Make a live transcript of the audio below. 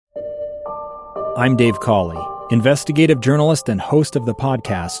I'm Dave Cawley, investigative journalist and host of the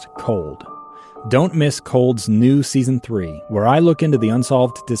podcast Cold. Don't miss Cold's new Season 3, where I look into the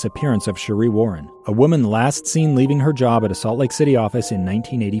unsolved disappearance of Cherie Warren, a woman last seen leaving her job at a Salt Lake City office in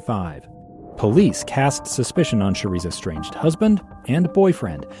 1985. Police cast suspicion on Cherie's estranged husband and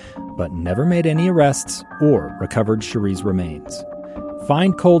boyfriend, but never made any arrests or recovered Cherie's remains.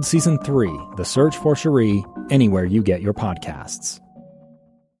 Find Cold Season 3, The Search for Cherie, anywhere you get your podcasts.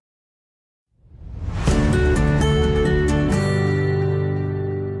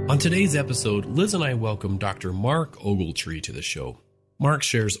 On today's episode, Liz and I welcome Dr. Mark Ogletree to the show. Mark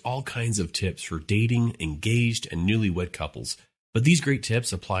shares all kinds of tips for dating, engaged, and newlywed couples, but these great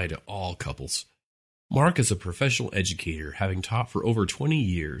tips apply to all couples. Mark is a professional educator, having taught for over 20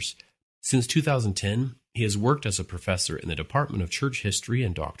 years. Since 2010, he has worked as a professor in the Department of Church History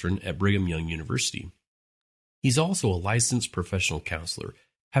and Doctrine at Brigham Young University. He's also a licensed professional counselor,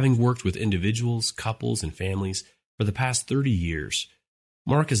 having worked with individuals, couples, and families for the past 30 years.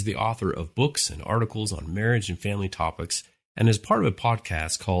 Mark is the author of books and articles on marriage and family topics and is part of a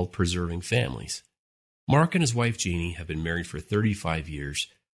podcast called Preserving Families. Mark and his wife Jeannie have been married for 35 years.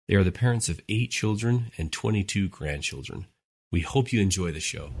 They are the parents of 8 children and 22 grandchildren. We hope you enjoy the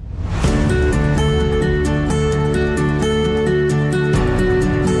show.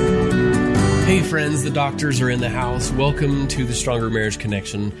 Hey friends, the doctors are in the house. Welcome to the Stronger Marriage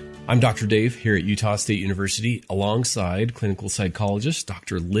Connection. I'm Dr. Dave here at Utah State University alongside clinical psychologist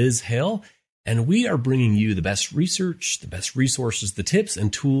Dr. Liz Hale, and we are bringing you the best research, the best resources, the tips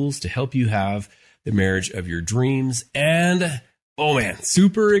and tools to help you have the marriage of your dreams. And oh man,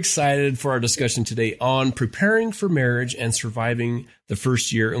 super excited for our discussion today on preparing for marriage and surviving the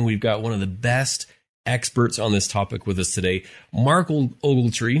first year. And we've got one of the best experts on this topic with us today. Mark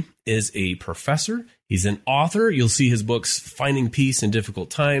Ogletree is a professor. He's an author. You'll see his books, Finding Peace in Difficult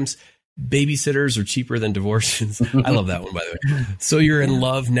Times, Babysitters Are Cheaper Than Divorces. I love that one, by the way. So You're in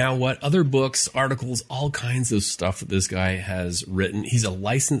Love, Now What? Other books, articles, all kinds of stuff that this guy has written. He's a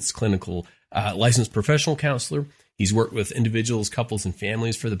licensed professional counselor. He's worked with individuals, couples, and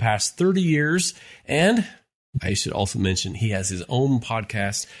families for the past 30 years. And I should also mention he has his own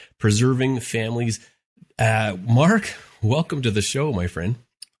podcast, Preserving Families. Mark, welcome to the show, my friend.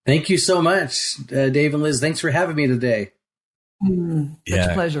 Thank you so much, Dave and Liz. Thanks for having me today.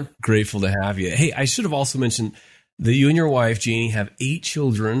 Such a pleasure. Grateful to have you. Hey, I should have also mentioned that you and your wife, Jeannie, have 8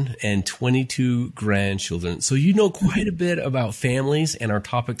 children and 22 grandchildren. So you know quite a bit about families and our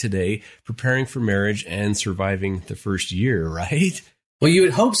topic today, preparing for marriage and surviving the first year, right? Well, you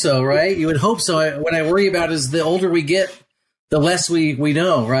would hope so, right? You would hope so. What I worry about is the older we get, the less we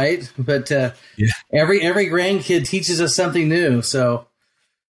know, right? But every grandkid teaches us something new. So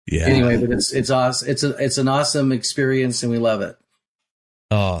anyway, but it's awesome. It's an awesome experience, and we love it.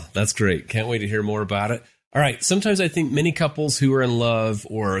 Oh, that's great. Can't wait to hear more about it. All right. Sometimes I think many couples who are in love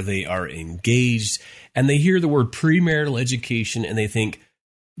or they are engaged and they hear the word premarital education and they think,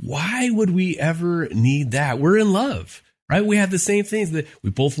 why would we ever need that? We're in love, right? We have the same things. That we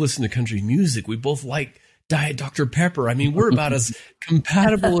both listen to country music. We both like Diet Dr. Pepper. I mean, we're about as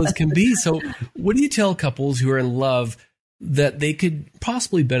compatible as can be. So what do you tell couples who are in love that they could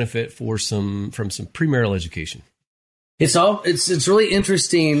possibly benefit from some premarital education? It's really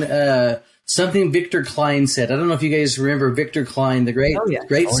interesting. Something Victor Klein said. I don't know if you guys remember Victor Klein, the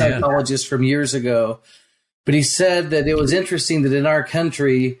great psychologist from years ago. But he said that it was interesting that in our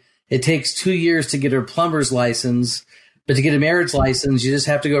country, it takes 2 years to get a plumber's license, but to get a marriage license, you just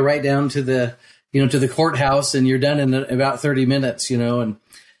have to go right down to the courthouse and you're done in about 30 minutes,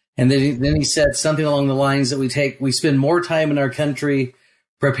 and then he said something along the lines that we spend more time in our country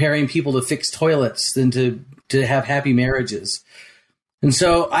preparing people to fix toilets than to have happy marriages. And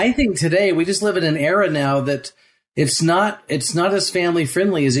so I think today we just live in an era now that it's not as family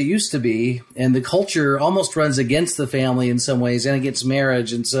friendly as it used to be. And the culture almost runs against the family in some ways and against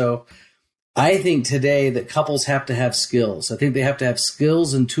marriage. And so I think today that couples have to have skills. I think they have to have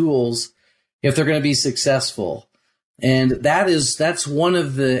skills and tools if they're going to be successful. And that's one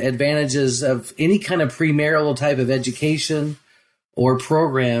of the advantages of any kind of premarital type of education or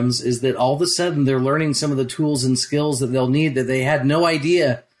programs, is that all of a sudden they're learning some of the tools and skills that they'll need that they had no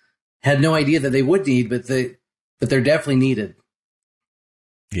idea that they would need, but they're definitely needed.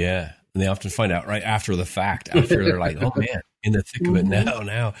 Yeah. And they often find out right after the fact, after they're like, oh man, in the thick of it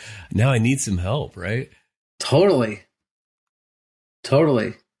now I need some help, right? Totally.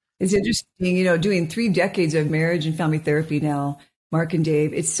 It's interesting, doing 3 decades of marriage and family therapy now, Mark and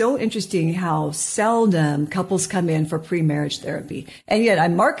Dave, it's so interesting how seldom couples come in for pre-marriage therapy. And yet I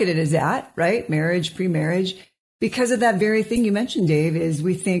market it as that, right? Marriage, pre-marriage. because of that very thing you mentioned, Dave, is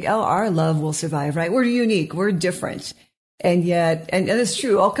we think, oh, our love will survive, right? We're unique. We're different. And yet, and it's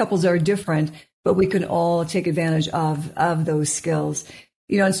true, all couples are different, but we can all take advantage of those skills.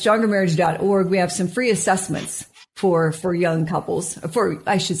 You know, on strongermarriage.org, we have some free assessments for young couples,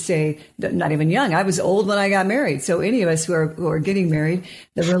 I should say, not even young. I was old when I got married. So any of us who are getting married,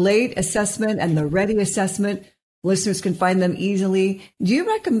 the Relate assessment and the Ready assessment, listeners can find them easily. Do you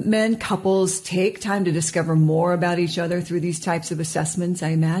recommend couples take time to discover more about each other through these types of assessments, I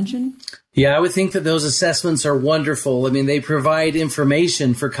imagine? Yeah, I would think that those assessments are wonderful. I mean, they provide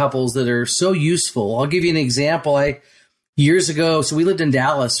information for couples that are so useful. I'll give you an example. Years ago, so we lived in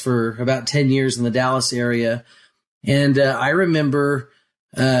Dallas for about 10 years in the Dallas area. And I remember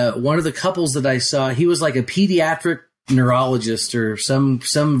one of the couples that I saw, he was like a pediatric neurologist or some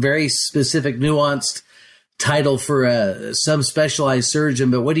very specific nuanced title for some specialized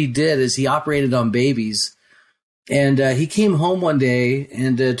surgeon. But what he did is he operated on babies. And he came home one day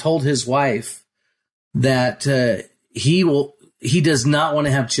and told his wife that he does not want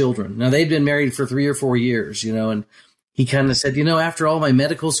to have children. Now, they'd been married for 3 or 4 years, and he kind of said, after all my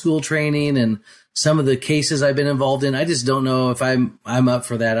medical school training and some of the cases I've been involved in, I just don't know if I'm up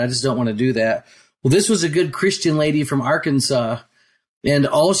for that. I just don't want to do that. Well, this was a good Christian lady from Arkansas, and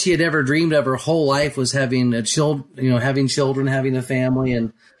all she had ever dreamed of her whole life was having having children, having a family.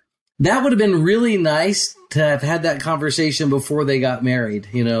 And that would have been really nice to have had that conversation before they got married,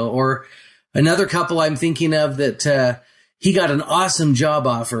 or another couple I'm thinking of that he got an awesome job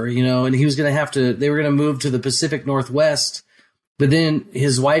offer, and he was going to they were going to move to the Pacific Northwest. But then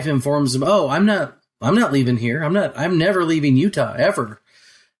his wife informs him, "Oh, I'm not leaving here. I'm never leaving Utah ever."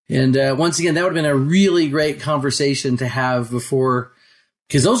 And once again, that would have been a really great conversation to have before,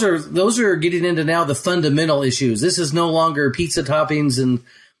 because those are getting into now the fundamental issues. This is no longer pizza toppings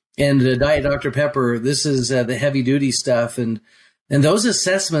and Diet Dr. Pepper. This is the heavy duty stuff. And those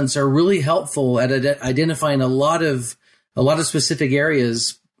assessments are really helpful at identifying a lot of specific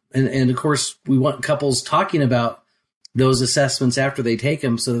areas. And of course, we want couples talking about those assessments after they take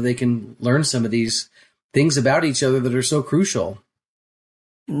them so that they can learn some of these things about each other that are so crucial.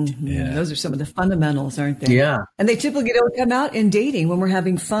 Mm-hmm. Yeah. Those are some of the fundamentals, aren't they? Yeah. And they typically don't come out in dating when we're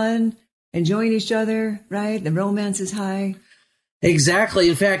having fun, enjoying each other, right? The romance is high. Exactly.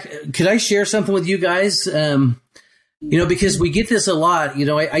 In fact, could I share something with you guys? Because we get this a lot.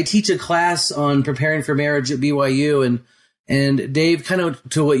 I teach a class on preparing for marriage at BYU, and Dave, kind of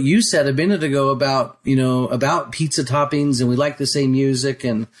to what you said a minute ago about pizza toppings, and we like the same music.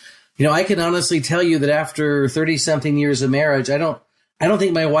 And, I can honestly tell you that after 30 something years of marriage, I don't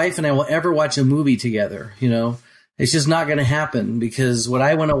think my wife and I will ever watch a movie together. It's just not going to happen, because what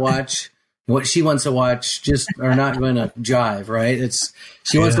I want to watch, what she wants to watch, just are not going to jive. Right.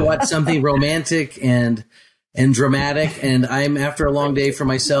 She wants to watch something romantic and dramatic. And I'm, after a long day for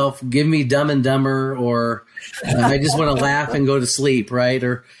myself, give me Dumb and Dumber, or I just want to laugh and go to sleep. Right.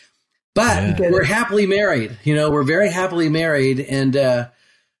 But we're happily married, we're very happily married. And,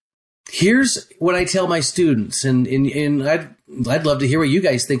 here's what I tell my students, and I'd love to hear what you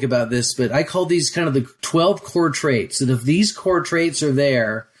guys think about this, but I call these kind of the 12 core traits. And if these core traits are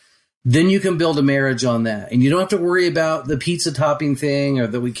there, then you can build a marriage on that. And you don't have to worry about the pizza topping thing, or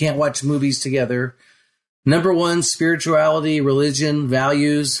that we can't watch movies together. Number 1, spirituality, religion,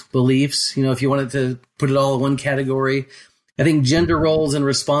 values, beliefs. If you wanted to put it all in one category. I think gender roles and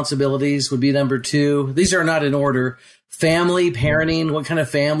responsibilities would be number 2. These are not in order. Family, parenting. What kind of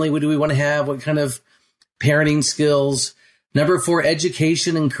family do we want to have? What kind of parenting skills? Number 4,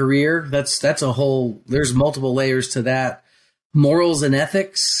 education and career. That's a whole, there's multiple layers to that. Morals and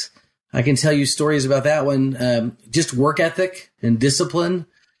ethics. I can tell you stories about that one. Just work ethic and discipline,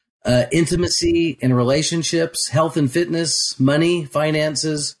 intimacy and relationships, health and fitness, money,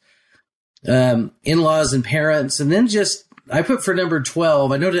 finances, in-laws and parents. And then I put for number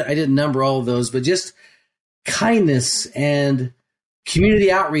 12, I know that I didn't number all of those, but just kindness and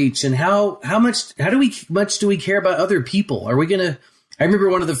community outreach, and how much do we care about other people? Are we going to, I remember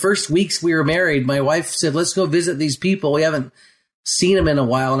one of the first weeks we were married, my wife said, let's go visit these people. We haven't seen them in a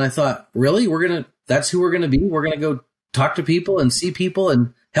while. And I thought, really? That's who we're going to be? We're going to go talk to people and see people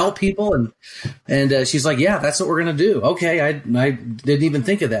and help people. And she's like, yeah, that's what we're going to do. Okay. I didn't even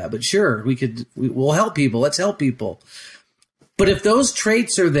think of that, but sure, we'll help people. Let's help people. But if those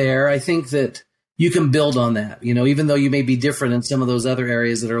traits are there, I think that you can build on that, even though you may be different in some of those other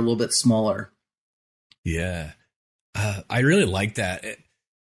areas that are a little bit smaller. Yeah. I really like that.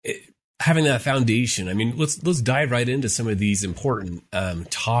 Having that foundation. I mean, let's dive right into some of these important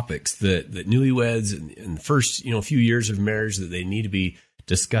topics that newlyweds and first, few years of marriage that they need to be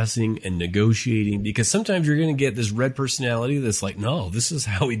discussing and negotiating, because sometimes you're going to get this red personality that's like, no, this is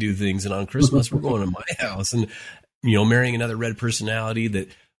how we do things. And on Christmas, we're going to my house, and, marrying another red personality that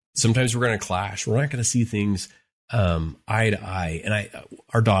sometimes we're going to clash. We're not going to see things eye to eye. And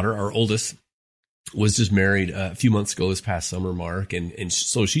our daughter, our oldest, was just married a few months ago, this past summer, Mark. And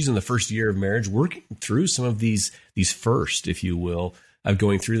so she's in the first year of marriage, working through some of these first, if you will, of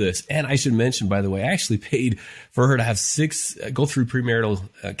going through this. And I should mention, by the way, I actually paid for her to have go through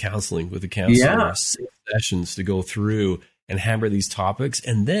premarital counseling with a counselor, 6 sessions to go through and hammer these topics.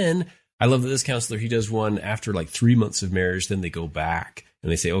 And then I love that this counselor, he does one after like 3 months of marriage. Then they go back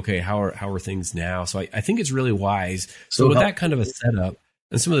and they say, okay, how are things now? So I think it's really wise. So with that kind of a setup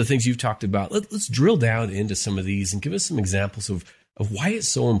and some of the things you've talked about, let's drill down into some of these and give us some examples of why it's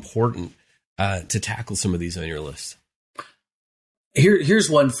so important to tackle some of these on your list. Here's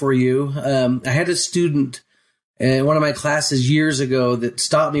one for you. I had a student in one of my classes years ago that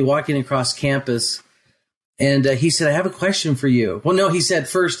stopped me walking across campus, and he said, I have a question for you. Well, no, he said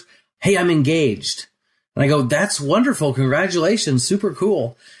first, hey, I'm engaged. And I go, that's wonderful. Congratulations. Super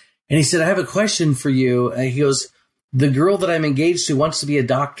cool. And he said, I have a question for you. He goes, the girl that I'm engaged to wants to be a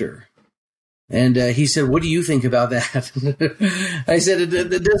doctor. And he said, what do you think about that? I said,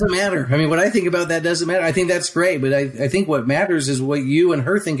 it doesn't matter. I mean, what I think about that doesn't matter. I think that's great. But I think what matters is what you and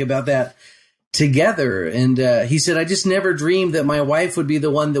her think about that together. And he said, I just never dreamed that my wife would be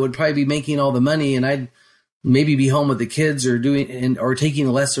the one that would probably be making all the money, and I'd maybe be home with the kids or or taking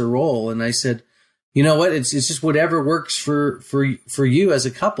a lesser role. And I said, you know what? It's just whatever works for you as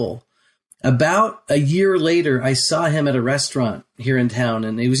a couple. About a year later, I saw him at a restaurant here in town,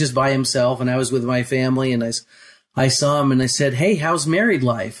 and he was just by himself, and I was with my family, and I saw him, and I said, hey, how's married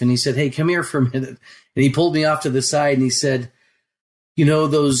life? And he said, hey, come here for a minute. And he pulled me off to the side, and he said,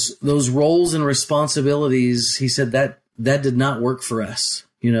 those roles and responsibilities, he said, that did not work for us,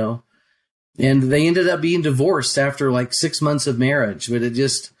 and they ended up being divorced after like 6 months of marriage. But it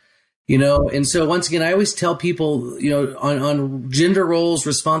just, and so once again, I always tell people, on gender roles,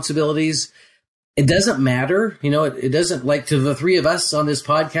 responsibilities, it doesn't matter. It doesn't, like, to the three of us on this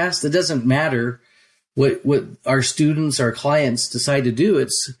podcast, it doesn't matter what our students, our clients decide to do.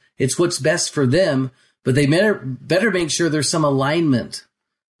 It's what's best for them, but they better make sure there's some alignment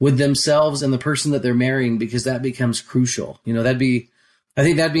with themselves and the person that they're marrying, because that becomes crucial. I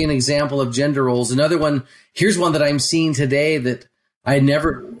think that'd be an example of gender roles. Another one, here's one that I'm seeing today that I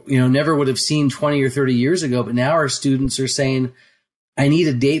never would have seen 20 or 30 years ago. But now our students are saying, I need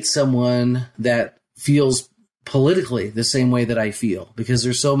to date someone that feels politically the same way that I feel, because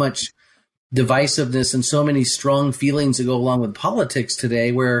there's so much divisiveness and so many strong feelings that go along with politics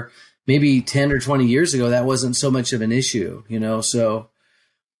today, where maybe 10 or 20 years ago, that wasn't so much of an issue, So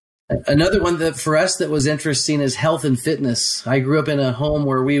another one that for us that was interesting is health and fitness. I grew up in a home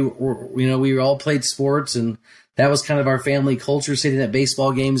where we all played sports, and that was kind of our family culture, sitting at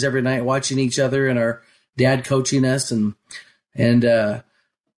baseball games every night, watching each other, and our dad coaching us. And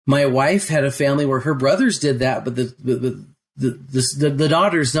my wife had a family where her brothers did that, but the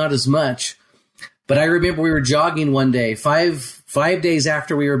daughters not as much. But I remember we were jogging one day, five days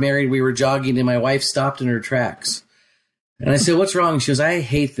after we were married, we were jogging, and my wife stopped in her tracks. And I said, what's wrong? She goes, I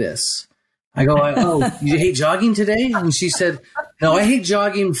hate this. I go, oh, you hate jogging today? And she said, no, I hate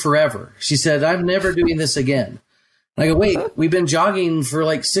jogging forever. She said, I'm never doing this again. And I go, wait, we've been jogging for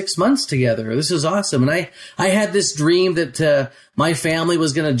like 6 months together. This is awesome. And I had this dream that my family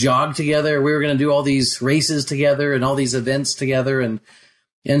was going to jog together. We were going to do all these races together and all these events together.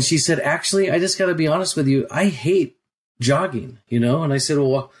 And she said, actually, I just got to be honest with you. I hate jogging, And I said,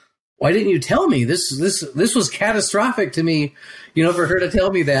 well, why didn't you tell me? This was catastrophic to me, for her to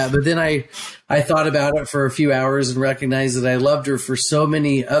tell me that. But then I thought about it for a few hours and recognized that I loved her for so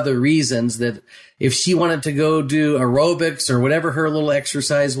many other reasons, that if she wanted to go do aerobics or whatever her little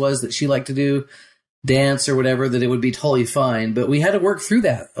exercise was that she liked to do, dance or whatever, that it would be totally fine. But we had to work through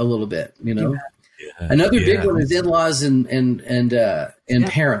that a little bit, Yeah. Another big one is in-laws and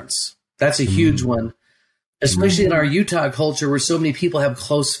parents. That's a huge one. Especially in our Utah culture, where so many people have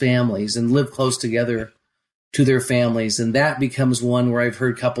close families and live close together to their families. And that becomes one where I've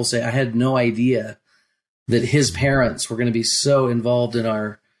heard couples say, I had no idea that his parents were going to be so involved in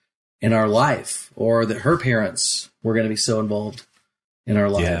our life, or that her parents were going to be so involved in our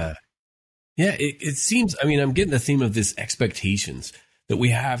life. Yeah. It seems, I'm getting the theme of this expectations that we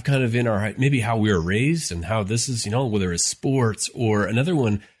have kind of in our, maybe how we were raised and how this is, whether it's sports, or another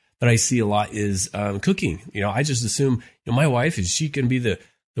one that I see a lot is cooking. I just assume my wife is, she can be the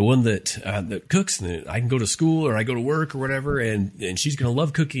one that cooks, and I can go to school or I go to work or whatever, and she's going to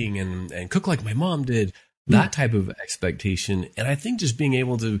love cooking and cook like my mom did. that type of expectation. And I think just being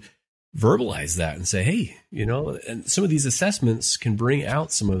able to verbalize that and say, hey, and some of these assessments can bring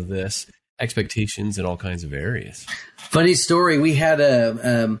out some of this expectations in all kinds of areas. Funny story. We had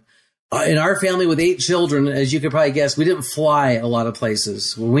in our family with 8 children, as you could probably guess, we didn't fly a lot of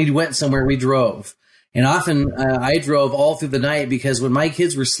places. When we went somewhere, we drove. And often I drove all through the night because when my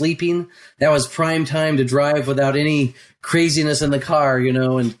kids were sleeping, that was prime time to drive without any craziness in the car,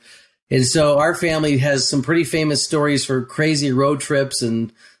 and so our family has some pretty famous stories for crazy road trips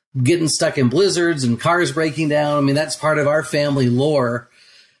and getting stuck in blizzards and cars breaking down. I mean, that's part of our family lore.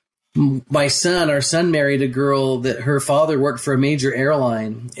 Our son married a girl that her father worked for a major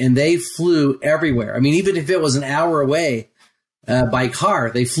airline, and they flew everywhere. I mean, even if it was an hour away by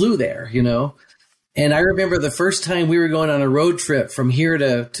car, they flew there, And I remember the first time we were going on a road trip from here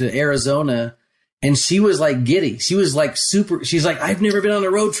to Arizona, and she was like giddy. She was like she's like, I've never been on a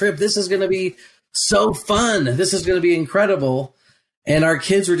road trip. This is going to be so fun. This is going to be incredible. And our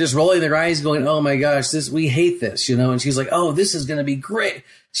kids were just rolling their eyes going, oh my gosh, we hate this, And she's like, oh, this is going to be great.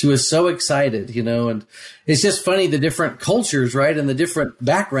 She was so excited, and it's just funny, the different cultures, right? And the different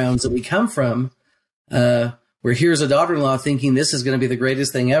backgrounds that we come from, where here's a daughter-in-law thinking this is going to be the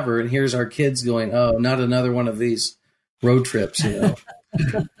greatest thing ever. And here's our kids going, oh, not another one of these road trips,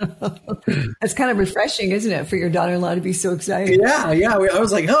 That's kind of refreshing, isn't it, for your daughter-in-law to be so excited? Yeah. I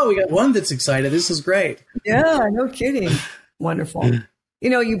was like, oh, we got one that's excited. This is great. Yeah, no kidding. Wonderful.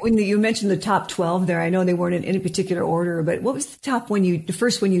 When you mentioned the top 12 there, I know they weren't in any particular order, but what was the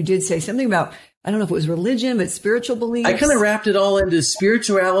first one you did say? Something about, I don't know if it was religion, but spiritual beliefs? I kind of wrapped it all into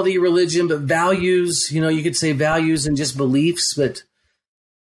spirituality, religion, but values. You could say values and just beliefs, but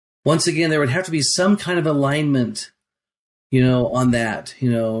once again, there would have to be some kind of alignment, on that,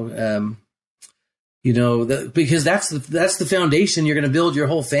 because that's the foundation you're going to build your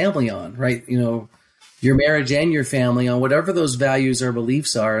whole family on, right? Your marriage and your family on whatever those values or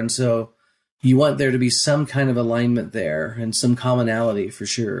beliefs are. And so you want there to be some kind of alignment there and some commonality for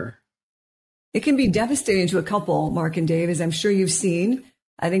sure. It can be devastating to a couple, Mark and Dave, as I'm sure you've seen.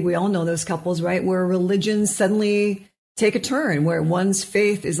 I think we all know those couples, right? Where religions suddenly take a turn, where one's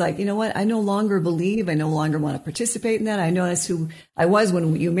faith is like, you know what? I no longer believe. I no longer want to participate in that. I know that's who I was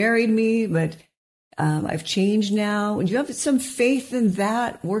when you married me, but I've changed now. Do you have some faith in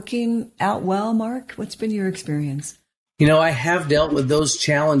that working out well, Mark? What's been your experience? I have dealt with those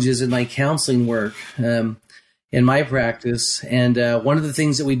challenges in my counseling work, in my practice. And one of the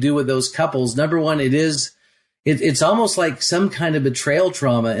things that we do with those couples, number one, it's almost like some kind of betrayal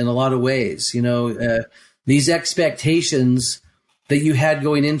trauma in a lot of ways. These expectations that you had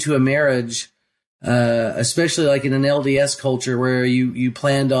going into a marriage, especially like in an LDS culture where you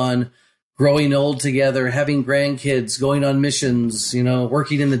planned on growing old together, having grandkids, going on missions,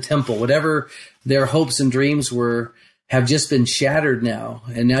 working in the temple, whatever their hopes and dreams were, have just been shattered now.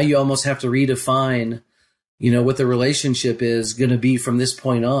 And now you almost have to redefine, what the relationship is going to be from this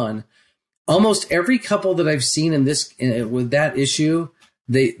point on. Almost every couple that I've seen with that issue,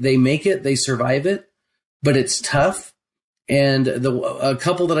 they make it, they survive it, but it's tough. And a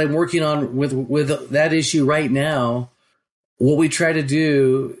couple that I'm working on with that issue right now, what we try to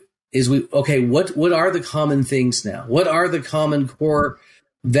do is what are the common things now? What are the common core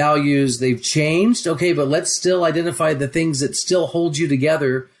values? They've changed. Okay, but let's still identify the things that still hold you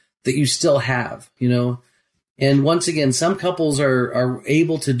together that you still have, And once again, some couples are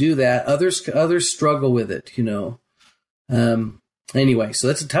able to do that. Others struggle with it, Anyway, so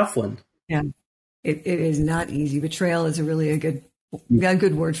that's a tough one. Yeah, it is not easy. Betrayal is a good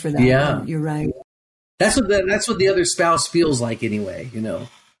word for that. Yeah, you're right. That's what the other spouse feels like anyway,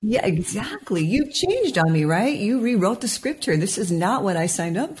 Yeah, exactly. You changed on me, right? You rewrote the script here. This is not what I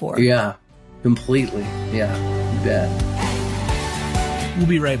signed up for. Yeah, completely. Yeah, you bet. We'll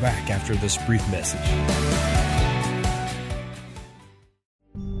be right back after this brief message.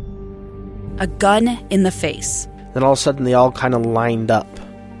 A gun in the face. Then all of a sudden they all kind of lined up.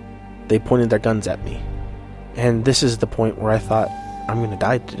 They pointed their guns at me. And this is the point where I thought, I'm going to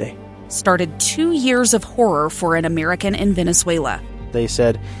die today. Started 2 years of horror for an American in Venezuela. They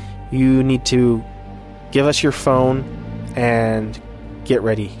said, you need to give us your phone and get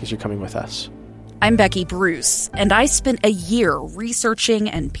ready because you're coming with us. I'm Becky Bruce, and I spent a year researching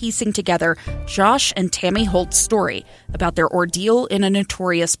and piecing together Josh and Tammy Holt's story about their ordeal in a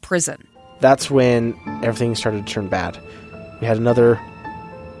notorious prison. That's when everything started to turn bad. We had another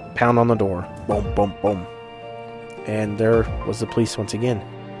pound on the door. Boom, boom, boom. And there was the police once again.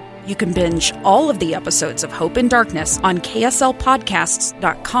 You can binge all of the episodes of Hope in Darkness on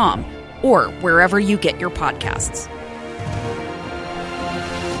kslpodcasts.com or wherever you get your podcasts.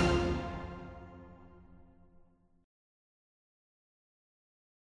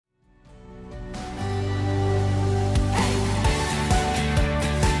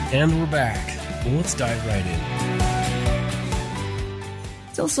 And we're back. Well, let's dive right in.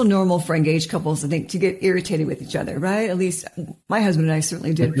 It's also normal for engaged couples, I think, to get irritated with each other, right? At least my husband and I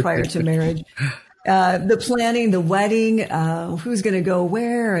certainly did prior to marriage. The planning, the wedding, who's going to go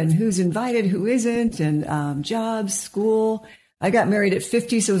where and who's invited, who isn't, and jobs, school. I got married at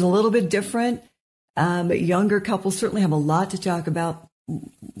 50, so it was a little bit different. But younger couples certainly have a lot to talk about.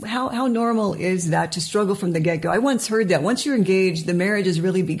 How normal is that to struggle from the get-go? I once heard that once you're engaged, the marriage has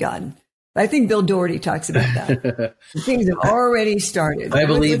really begun. I think Bill Doherty talks about that. Things have already started. I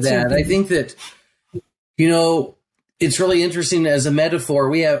believe that. I think that, it's really interesting as a metaphor.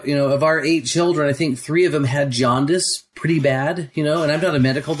 We have, of our 8 children, I think 3 of them had jaundice pretty bad, and I'm not a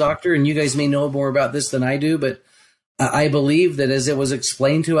medical doctor, and you guys may know more about this than I do, but I believe that as it was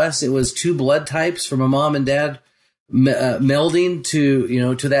explained to us, it was 2 blood types from a mom and dad melding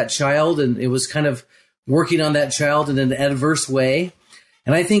to that child, and it was kind of working on that child in an adverse way.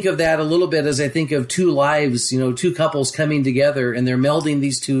 And I think of that a little bit as I think of 2 lives, 2 couples coming together, and they're melding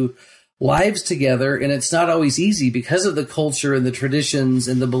these 2 lives together, and it's not always easy because of the culture and the traditions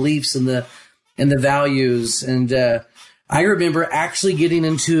and the beliefs and the values. And I remember actually getting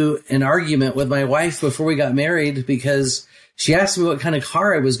into an argument with my wife before we got married because she asked me what kind of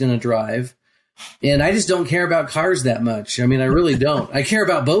car I was going to drive. And I just don't care about cars that much. I mean, I really don't. I care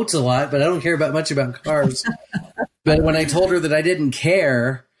about boats a lot, but I don't care much about cars. But when I told her that I didn't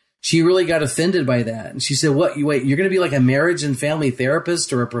care, she really got offended by that. And she said, wait, you're going to be like a marriage and family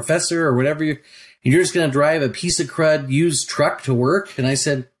therapist or a professor or whatever. You're just going to drive a piece of crud used truck to work? And I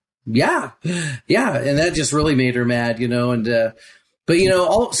said, yeah. And that just really made her mad, so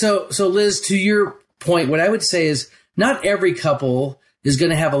Liz, to your point, what I would say is not every couple is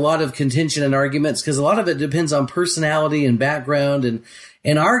going to have a lot of contention and arguments because a lot of it depends on personality and background. And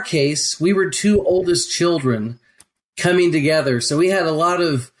in our case, we were 2 oldest children coming together. So we had a lot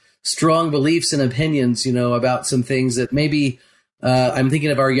of strong beliefs and opinions, about some things that maybe I'm thinking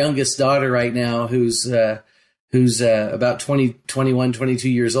of our youngest daughter right now, who's about 20, 21, 22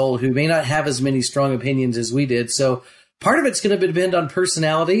 years old, who may not have as many strong opinions as we did. So part of it's going to depend on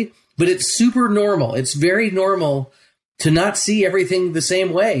personality, but it's super normal. It's very normal to not see everything the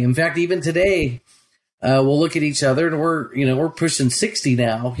same way. In fact, even today, we'll look at each other and we're pushing 60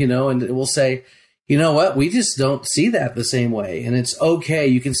 now, and we'll say, you know what? We just don't see that the same way. And it's okay.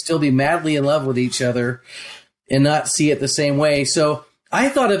 You can still be madly in love with each other and not see it the same way. So I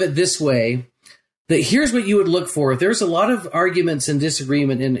thought of it this way, that here's what you would look for. If there's a lot of arguments and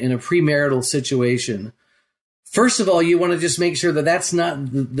disagreement in a premarital situation, first of all, you want to just make sure that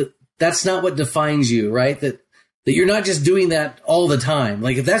that's not what defines you, right? That you're not just doing that all the time.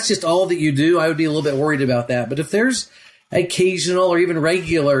 Like if that's just all that you do, I would be a little bit worried about that. But if there's occasional or even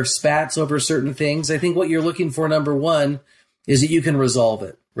regular spats over certain things, I think what you're looking for, number one, is that you can resolve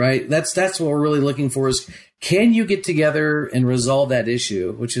it, right? That's what we're really looking for is, can you get together and resolve that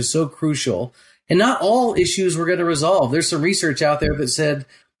issue, which is so crucial. And not all issues we're going to resolve. There's some research out there that says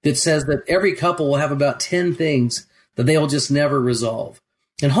that every couple will have about 10 things that they will just never resolve.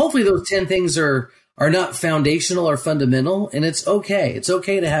 And hopefully those 10 things are not foundational or fundamental, and it's okay. It's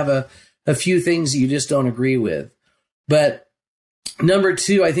okay to have a few things that you just don't agree with. But number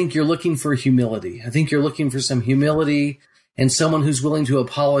 2, I think you're looking for humility. I think you're looking for some humility and someone who's willing to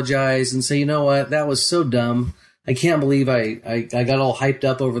apologize and say, you know what, that was so dumb. I can't believe I got all hyped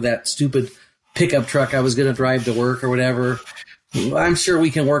up over that stupid pickup truck I was going to drive to work or whatever. I'm sure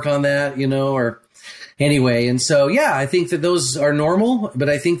we can work on that, or anyway. And so, yeah, I think that those are normal, but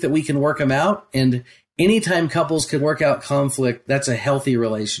I think that we can work them out. And anytime couples can work out conflict, that's a healthy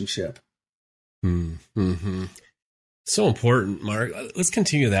relationship. Mm-hmm. So important, Mark. Let's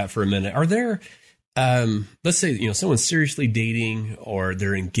continue that for a minute. Are there, let's say, someone's seriously dating or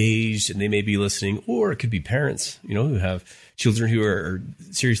they're engaged and they may be listening, or it could be parents, who have children who are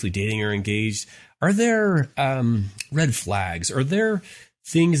seriously dating or engaged. Are there red flags? Are there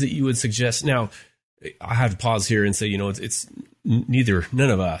things that you would suggest? Now, I have to pause here and say, it's none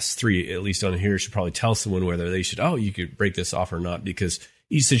of us 3, at least on here, should probably tell someone whether they should, you could break this off or not, because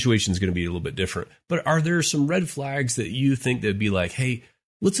each situation is going to be a little bit different. But are there some red flags that you think that'd be like, hey,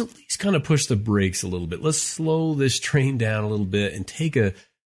 let's at least kind of push the brakes a little bit. Let's slow this train down a little bit and take a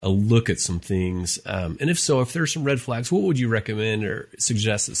look at some things. And if so, if there's some red flags, what would you recommend or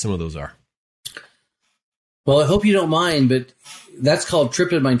suggest that some of those are? Well, I hope you don't mind, but that's called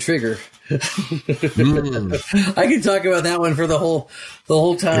tripping my trigger. I can talk about that one for the whole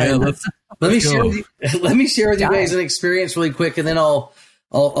time. Yeah, let me share with you guys an experience really quick, and then I'll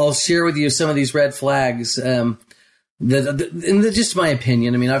share with you some of these red flags. Just my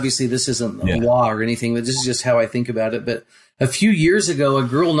opinion. I mean, obviously this isn't a law or anything, but this is just how I think about it. But a few years ago, a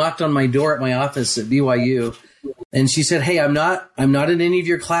girl knocked on my door at my office at BYU, and she said, "Hey, I'm not in any of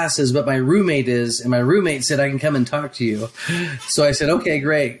your classes, but my roommate is, and my roommate said I can come and talk to you." So I said, "Okay,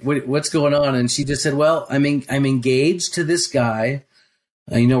 great. What's going on?" And she just said, "Well, I'm engaged to this guy.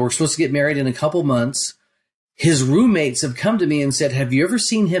 We're supposed to get married in a couple months. His roommates have come to me and said, 'Have you ever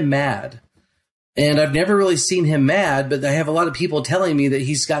seen him mad?' And I've never really seen him mad, but I have a lot of people telling me that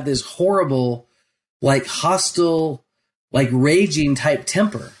he's got this horrible, like hostile, like raging type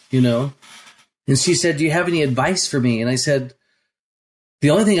temper, And she said, 'Do you have any advice for me?' And I said, 'The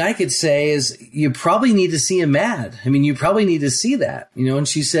only thing I could say is you probably need to see him mad. I mean, you probably need to see that, And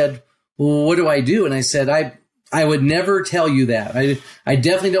she said, 'Well, what do I do?' And I said, I would never tell you that. I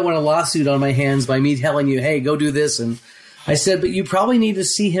definitely don't want a lawsuit on my hands by me telling you, hey, go do this. And I said, but you probably need to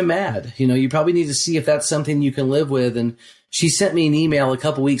see him mad. You probably need to see if that's something you can live with. And she sent me an email a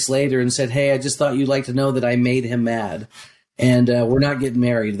couple weeks later and said, hey, I just thought you'd like to know that I made him mad. And we're not getting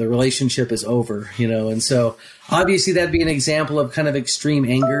married. The relationship is over, And so obviously that'd be an example of kind of extreme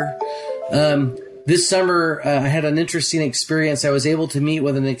anger. This summer, I had an interesting experience. I was able to meet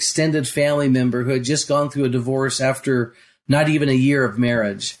with an extended family member who had just gone through a divorce after not even a year of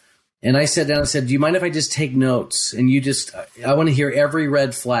marriage. And I sat down and said, do you mind if I just take notes? And I want to hear every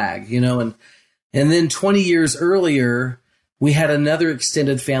red flag, And then 20 years earlier, we had another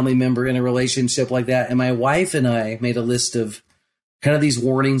extended family member in a relationship like that. And my wife and I made a list of kind of these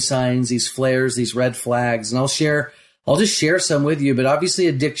warning signs, these flares, these red flags. And I'll just share some with you. But obviously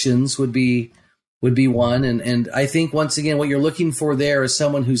addictions would be one. And I think, once again, what you're looking for there is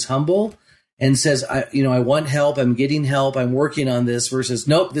someone who's humble and says, I want help. I'm getting help. I'm working on this, versus,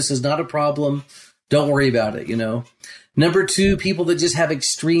 nope, this is not a problem. Don't worry about it. Number two, people that just have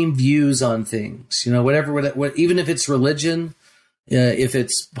extreme views on things, whatever, even if it's religion, if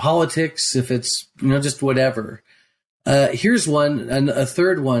it's politics, if it's, just whatever. Here's one. And a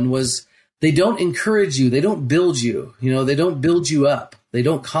third one was, they don't encourage you. They don't build you. They don't build you up. They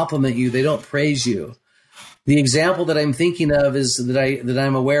don't compliment you. They don't praise you. The example that I'm thinking of is that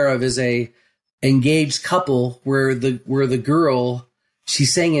I'm aware of is a engaged couple where the girl, she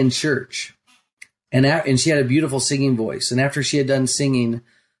sang in church, and she had a beautiful singing voice. And after she had done singing,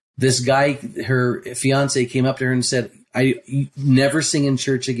 this guy, her fiance, came up to her and said, "You never sing in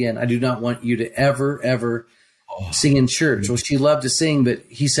church again. I do not want you to ever sing in church." Well, she loved to sing, but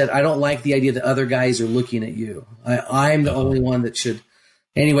he said, "I don't like the idea that other guys are looking at you. I'm the only one that should."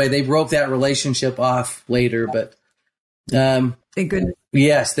 Anyway, they broke that relationship off later, but thank goodness.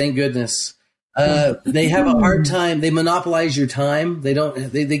 Yes, thank goodness. They have a hard time. They monopolize your time.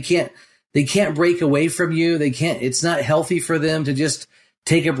 They can't break away from you. It's not healthy for them to just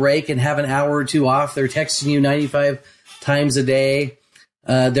take a break and have an hour or two off. They're texting you 95 times a day.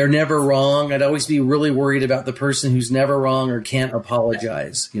 They're never wrong. I'd always be really worried about the person who's never wrong or can't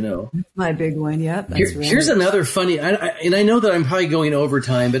apologize, That's my big one. Yep. Here's another funny, and I know that I'm probably going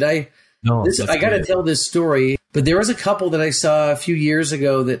overtime, but I got to tell this story. But there was a couple that I saw a few years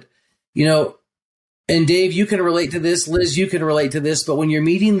ago that, and Dave, you can relate to this. Liz, you can relate to this. But when you're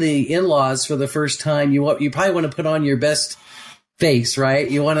meeting the in-laws for the first time, you probably want to put on your best face, right?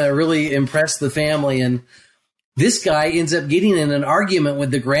 You want to really impress the family. And this guy ends up getting in an argument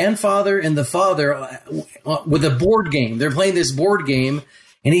with the grandfather and the father with a board game. They're playing this board game,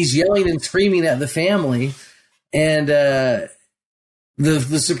 and he's yelling and screaming at the family. And the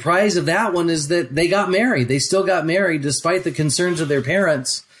surprise of that one is that they got married. They still got married despite the concerns of their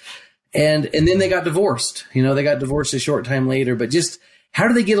parents. And then they got divorced. They got divorced a short time later. But just how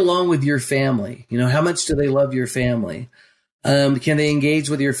do they get along with your family? How much do they love your family? Can they engage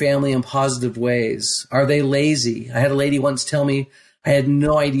with your family in positive ways? Are they lazy? I had a lady once tell me, I had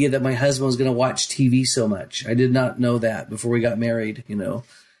no idea that my husband was going to watch TV so much. I did not know that before we got married,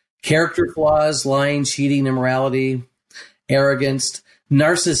 Character flaws, lying, cheating, immorality, arrogance.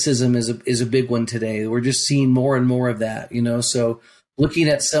 Narcissism is a big one today. We're just seeing more and more of that, So looking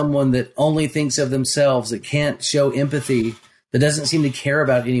at someone that only thinks of themselves, that can't show empathy, that doesn't seem to care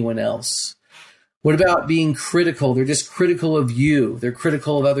about anyone else. What about being critical? They're just critical of you. They're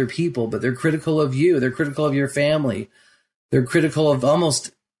critical of other people, but they're critical of you. They're critical of your family. They're critical of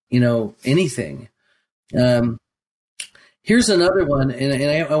almost, anything. Here's another one,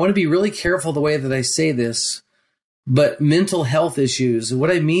 and I want to be really careful the way that I say this, but mental health issues. What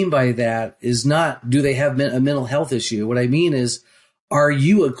I mean by that is not, do they have a mental health issue? What I mean is, are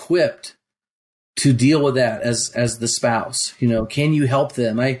you equipped to deal with that as the spouse? Can you help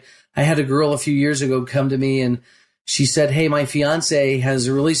them? I had a girl a few years ago come to me, and she said, hey, my fiance has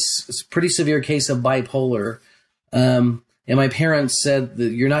a really pretty severe case of bipolar. And my parents said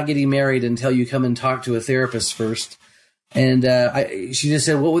that you're not getting married until you come and talk to a therapist first. And she just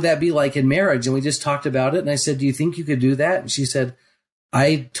said, what would that be like in marriage? And we just talked about it. And I said, do you think you could do that? And she said,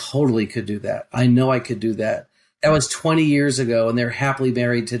 I totally could do that. I know I could do that. That was 20 years ago, and they're happily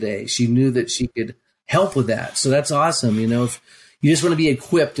married today. She knew that she could help with that. So that's awesome. You know, if you just want to be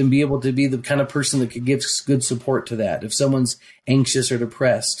equipped and be able to be the kind of person that could give good support to that. If someone's anxious or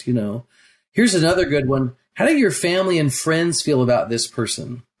depressed, you know. Here's another good one. How do your family and friends feel about this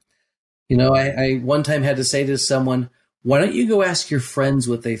person? You know, I one time had to say to someone, why don't you go ask your friends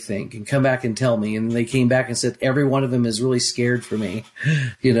what they think and come back and tell me? And they came back and said, every one of them is really scared for me.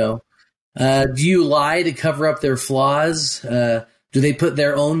 You know, do you lie to cover up their flaws? Do they put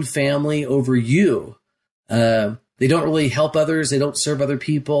their own family over you? They don't really help others. They don't serve other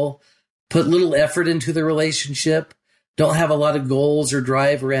people, put little effort into the relationship, don't have a lot of goals or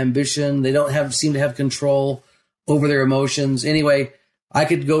drive or ambition. They don't seem to have control over their emotions. Anyway, I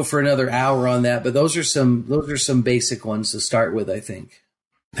could go for another hour on that, but those are some basic ones to start with, I think.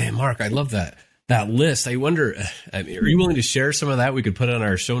 Man, Mark, I love that list. I wonder, are you willing to share some of that? We could put on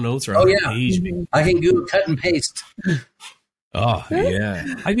our show notes or on our page. I can do a cut and paste. Oh, yeah.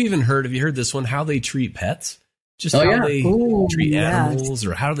 Have you heard this one? How they treat pets? Just how they treat animals,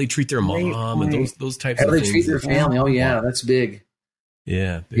 or how do they treat their mom, and those types of things. How they treat their family. Oh, yeah, that's big.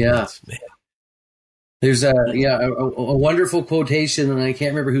 Yeah. Ones, man. There's a wonderful quotation, and I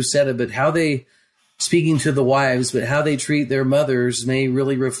can't remember who said it, but how they, speaking to the wives, but how they treat their mothers may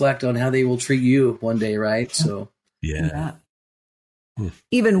really reflect on how they will treat you one day, right? So, yeah.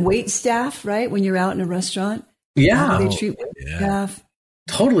 Even wait staff, right? When you're out in a restaurant. Yeah. How they treat wait staff.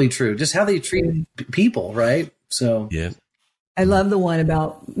 Totally true. Just how they treat people, right? So, yeah. I love the one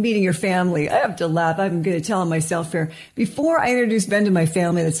about meeting your family. I have to laugh. I'm going to tell myself here. Before I introduce Ben to my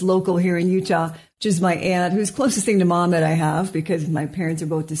family that's local here in Utah, which is my aunt, who's closest thing to mom that I have because my parents are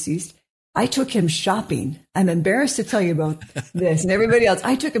both deceased, I took him shopping. I'm embarrassed to tell you about this and everybody else.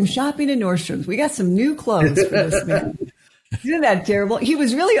 I took him shopping in Nordstrom's. We got some new clothes for this man. Isn't that terrible? He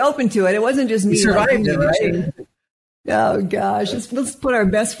was really open to it. It wasn't just me. He survived it, right? Oh gosh, let's put our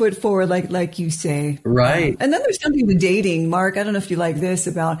best foot forward, like you say. Right. And then there's something to dating, Mark. I don't know if you like this,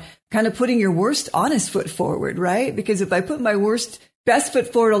 about kind of putting your worst honest foot forward, right? Because if I put my best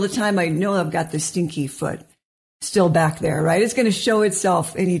foot forward all the time, I know I've got the stinky foot still back there, right? It's going to show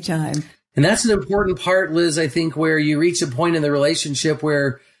itself anytime. And that's an important part, Liz, I think, where you reach a point in the relationship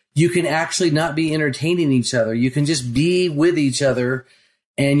where you can actually not be entertaining each other. You can just be with each other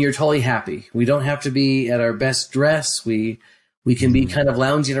and you're totally happy. We don't have to be at our best dress. We can be kind of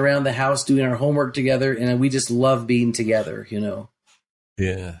lounging around the house doing our homework together, and we just love being together, you know.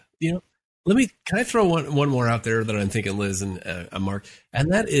 Yeah. You know, can I throw one more out there that I'm thinking, Liz and Mark,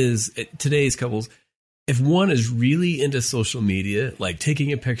 and that is today's couples. If one is really into social media, like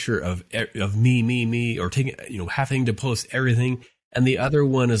taking a picture of me, or having to post everything, and the other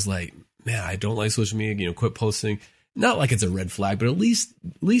one is like, man, I don't like social media, quit posting. Not like it's a red flag, but at least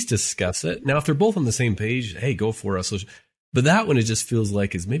discuss it. Now, if they're both on the same page, hey, go for us. But that one, it just feels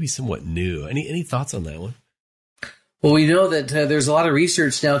like is maybe somewhat new. Any thoughts on that one? Well, we know that there's a lot of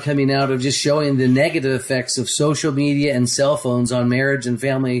research now coming out of just showing the negative effects of social media and cell phones on marriage and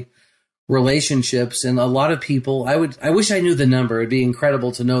family relationships. And a lot of people, I wish I knew the number. It'd be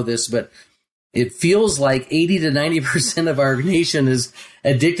incredible to know this, but it feels like 80 to 90% of our nation is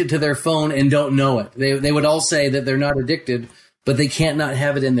addicted to their phone and don't know it. They would all say that they're not addicted, but they can't not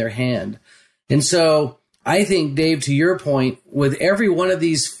have it in their hand. And so I think, Dave, to your point, with every one of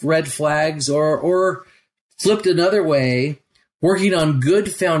these red flags or flipped another way, working on good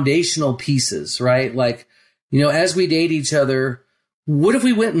foundational pieces, right? Like, as we date each other, what if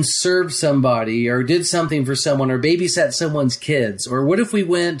we went and served somebody or did something for someone or babysat someone's kids? Or what if we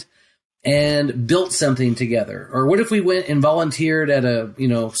went and built something together? Or what if we went and volunteered at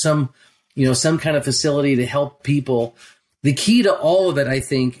some kind of facility to help people? The key to all of it, I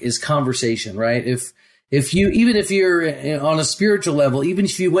think, is conversation, right? If you're on a spiritual level, even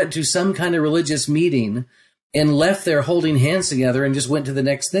if you went to some kind of religious meeting and left there holding hands together and just went to the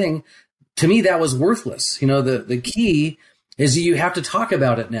next thing, to me, that was worthless. The key is you have to talk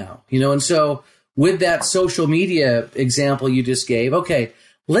about it now, and so with that social media example you just gave, okay,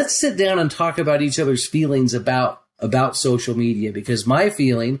 let's sit down and talk about each other's feelings about social media, because my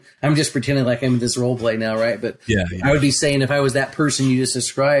feeling, I'm just pretending like I'm in this role play now, right? But yeah. I would be saying, if I was that person you just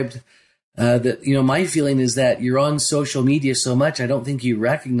described, that, my feeling is that you're on social media so much, I don't think you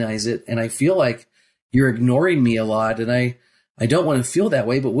recognize it. And I feel like you're ignoring me a lot, and I don't want to feel that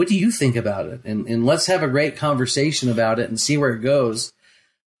way, but what do you think about it? And let's have a great conversation about it and see where it goes.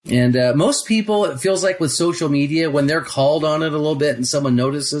 And most people, it feels like with social media, when they're called on it a little bit and someone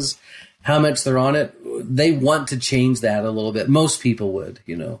notices how much they're on it, they want to change that a little bit. Most people would,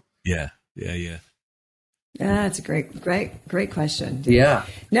 Yeah. That's a great question. Yeah.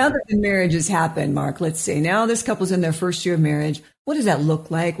 Now that the marriage has happened, Mark, let's say now this couple's in their first year of marriage. What does that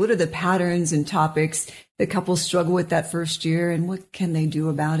look like? What are the patterns and topics that couples struggle with that first year, and what can they do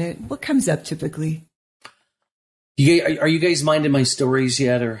about it? What comes up typically? Are you guys minding my stories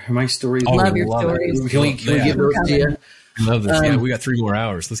yet, or are my stories? I love your stories. Can we give those to you? I love this. Yeah, we got 3 more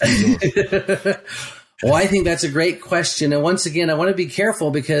hours. Let's keep going. Well, I think that's a great question. And once again, I want to be careful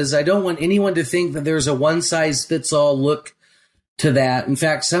because I don't want anyone to think that there's a one-size-fits-all look to that. In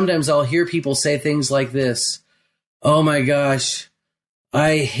fact, sometimes I'll hear people say things like this. Oh, my gosh,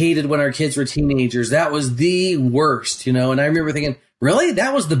 I hated when our kids were teenagers. That was the worst, And I remember thinking, really?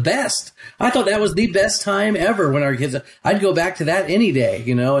 That was the best. I thought that was the best time ever when our kids, I'd go back to that any day,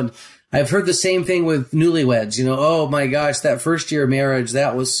 And I've heard the same thing with newlyweds, Oh, my gosh, that first year of marriage,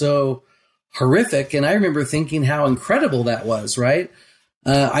 that was so horrific. And I remember thinking how incredible that was, right?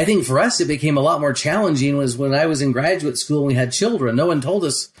 I think for us, it became a lot more challenging was when I was in graduate school and we had children. No one told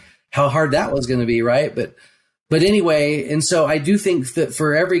us how hard that was going to be, right? But anyway, and so I do think that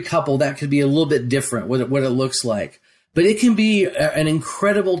for every couple, that could be a little bit different, what it looks like. But it can be an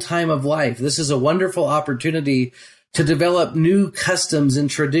incredible time of life. This is a wonderful opportunity to develop new customs and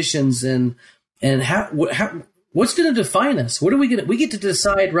traditions and how what's going to define us? What are we going to, we get to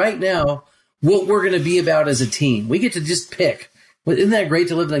decide right now what we're going to be about as a team. We get to just pick. Isn't that great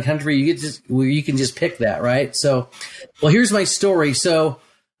to live in a country where you can just pick that, right? So, well, here's my story. So,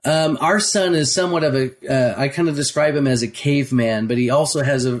 our son is somewhat of I kind of describe him as a caveman, but he also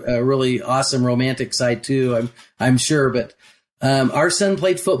has a really awesome romantic side too, I'm sure. But, our son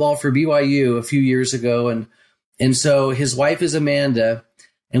played football for BYU a few years ago. And so his wife is Amanda,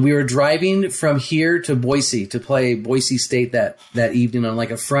 and we were driving from here to Boise to play Boise State that evening on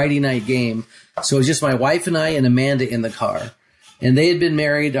like a Friday night game. So it was just my wife and I and Amanda in the car. And they had been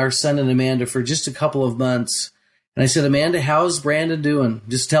married, our son and Amanda, for just a couple of months. And I said, Amanda, how's Brandon doing?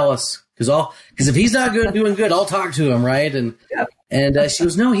 Just tell us. Because if he's not doing good, I'll talk to him, right? And she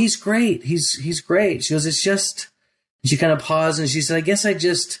goes, no, he's great. He's great. She goes, it's just, she kind of paused and she said, I guess I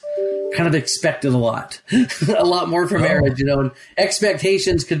just kind of expected a lot more from marriage, and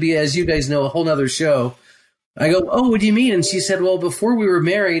expectations could be, as you guys know, a whole nother show. I go, oh, what do you mean? And she said, well, before we were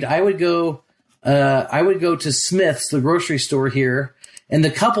married, I would go to Smith's, the grocery store here, and the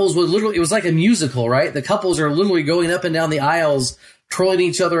couples would literally, it was like a musical, right? The couples are literally going up and down the aisles, trolling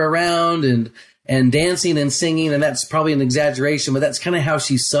each other around and dancing and singing. And that's probably an exaggeration, but that's kind of how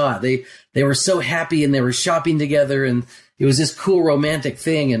she saw it. They were so happy and they were shopping together, and it was this cool romantic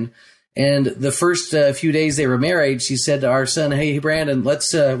thing. And the first few days they were married, she said to our son, hey, Brandon,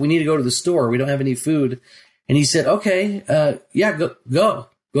 we need to go to the store. We don't have any food. And he said, okay, yeah, go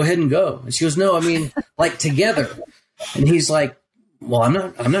ahead and go. And she goes, no, I mean, like together. And he's like, well, I'm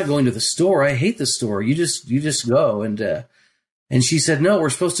not going to the store. I hate the store. You just go. And she said, no, we're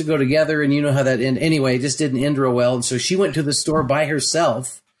supposed to go together. And you know how that ended. Anyway, it just didn't end real well. And so she went to the store by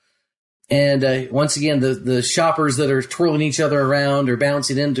herself. And once again, the shoppers that are twirling each other around are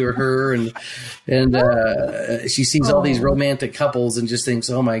bouncing into her, and she sees all these romantic couples and just thinks,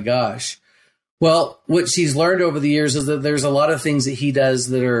 oh my gosh. Well, what she's learned over the years is that there's a lot of things that he does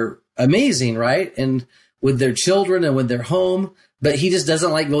that are amazing, right? And with their children and with their home, but he just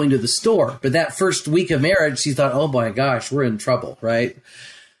doesn't like going to the store. But that first week of marriage, she thought, oh my gosh, we're in trouble, right?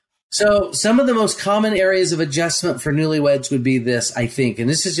 So some of the most common areas of adjustment for newlyweds would be this, I think, and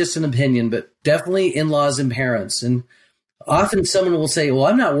this is just an opinion, but definitely in-laws and parents. And often someone will say, well,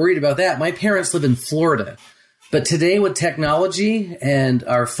 I'm not worried about that. My parents live in Florida. But today with technology and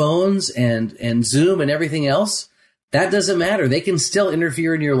our phones and Zoom and everything else, that doesn't matter. They can still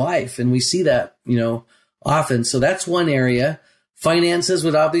interfere in your life. And we see that, often. So that's one area. Finances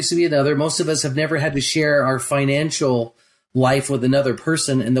would obviously be another. Most of us have never had to share our financial life with another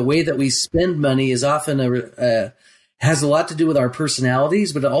person, and the way that we spend money is often has a lot to do with our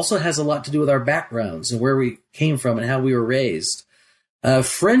personalities, but it also has a lot to do with our backgrounds and where we came from and how we were raised.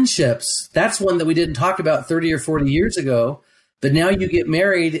 Friendships, that's one that we didn't talk about 30 or 40 years ago, but now you get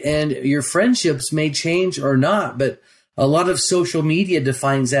married and your friendships may change or not, but a lot of social media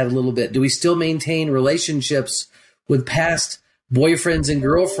defines that a little bit. Do we still maintain relationships with past boyfriends and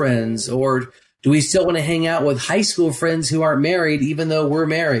girlfriends, or do we still want to hang out with high school friends who aren't married, even though we're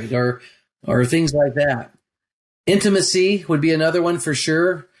married, or things like that? Intimacy would be another one for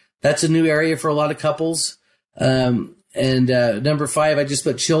sure. That's a new area for a lot of couples. And number 5, I just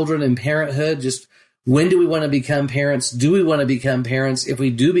put children and parenthood. Just when do we want to become parents? Do we want to become parents? If we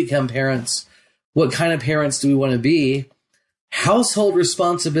do become parents, what kind of parents do we want to be? Household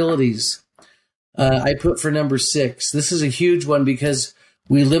responsibilities. I put for number 6. This is a huge one because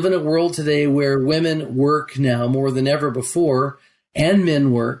we live in a world today where women work now more than ever before, and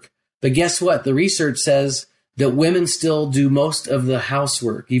men work. But guess what? The research says that women still do most of the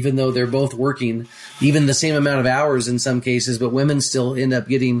housework, even though they're both working, even the same amount of hours in some cases, but women still end up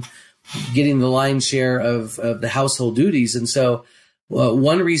getting the lion's share of the household duties. And so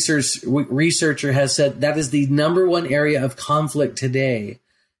one researcher has said that is the number one area of conflict today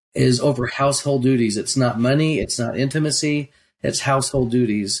is over household duties. It's not money. It's not intimacy. It's household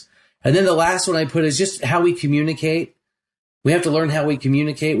duties. And then the last one I put is just how we communicate. We have to learn how we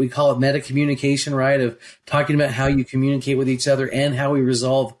communicate. We call it meta-communication, right? Of talking about how you communicate with each other and how we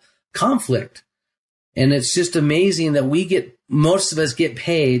resolve conflict. And it's just amazing that most of us get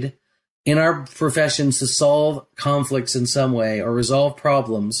paid in our professions to solve conflicts in some way or resolve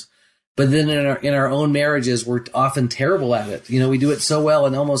problems. But then in our own marriages, we're often terrible at it. We do it so well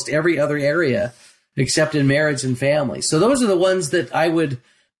in almost every other area except in marriage and family. So those are the ones that I would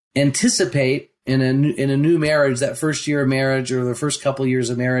anticipate in a new marriage, that first year of marriage or the first couple of years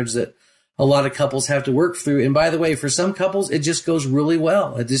of marriage that a lot of couples have to work through. And by the way, for some couples, it just goes really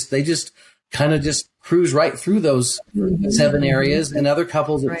well. They just kind of just cruise right through those 7 areas. And other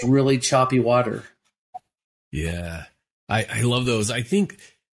couples, it's really choppy water. Yeah, I love those. I think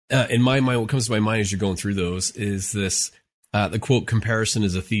in my mind, what comes to my mind as you're going through those is this, the quote, comparison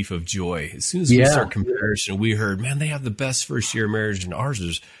is a thief of joy. As soon as we start comparison, we heard, man, they have the best first year of marriage and ours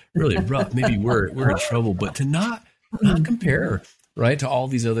is really rough. Maybe we're in trouble, but to not compare, right, to all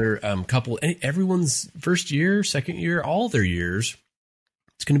these other couple, everyone's first year, second year, all their years,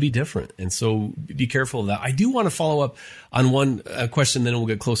 it's going to be different. And so be careful of that. I do want to follow up on one question, then we'll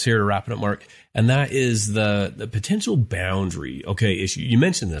get close here to wrapping up, Mark. And that is the potential boundary, issue. You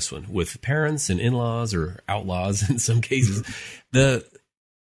mentioned this one with parents and in-laws or outlaws in some cases.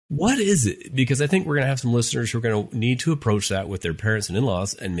 What is it? Because I think we're going to have some listeners who are going to need to approach that with their parents and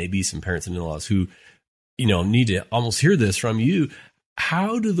in-laws, and maybe some parents and in-laws who, need to almost hear this from you.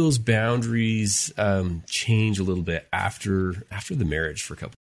 How do those boundaries change a little bit after the marriage for a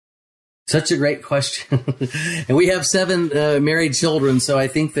couple? Such a great question. And we have 7 married children, so I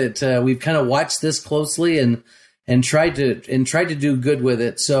think that we've kind of watched this closely and tried to do good with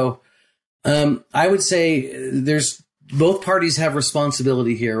it. So I would say both parties have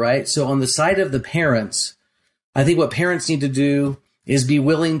responsibility here, right? So on the side of the parents, I think what parents need to do is be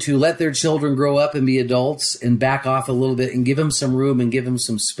willing to let their children grow up and be adults and back off a little bit and give them some room and give them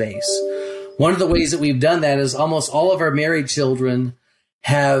some space. One of the ways that we've done that is almost all of our married children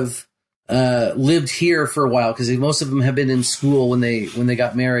have lived here for a while because most of them have been in school when they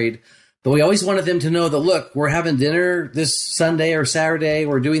got married. But we always wanted them to know that, look, we're having dinner this Sunday or Saturday.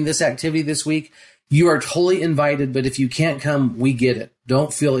 We're doing this activity this week. You are totally invited, but if you can't come, we get it.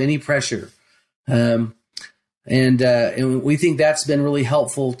 Don't feel any pressure. And we think that's been really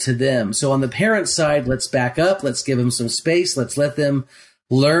helpful to them. So on the parent side, let's back up. Let's give them some space. Let's let them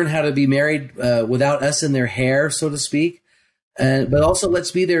learn how to be married without us in their hair, so to speak. But also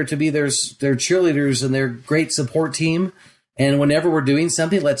let's be there to be their cheerleaders and their great support team. And whenever we're doing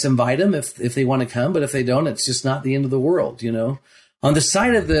something, let's invite them if they want to come. But if they don't, it's just not the end of the world, On the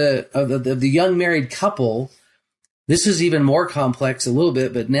side of the young married couple, this is even more complex a little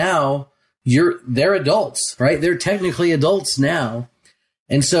bit, but now they're adults, right? They're technically adults now.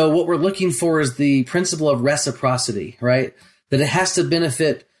 And so what we're looking for is the principle of reciprocity, right? That it has to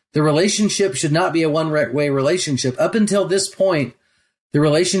benefit. The relationship should not be a one-way relationship. Up until this point, the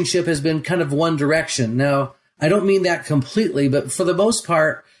relationship has been kind of one direction. Now, I don't mean that completely, but for the most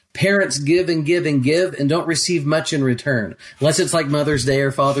part, parents give and give and give and don't receive much in return, unless it's like Mother's Day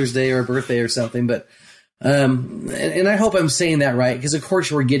or Father's Day or birthday or something. But and I hope I'm saying that right, because of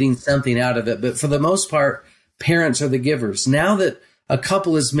course we're getting something out of it. But for the most part, parents are the givers. Now that a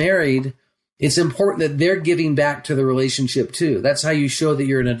couple is married, it's important that they're giving back to the relationship too. That's how you show that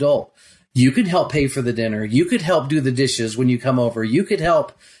you're an adult. You could help pay for the dinner. You could help do the dishes when you come over. You could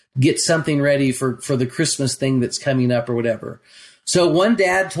help get something ready for the Christmas thing that's coming up or whatever. So one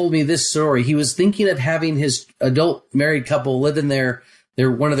dad told me this story. He was thinking of having his adult married couple live in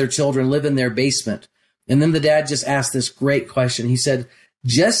one of their children live in their basement. And then the dad just asked this great question. He said,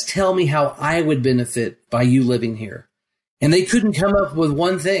 just tell me how I would benefit by you living here. And they couldn't come up with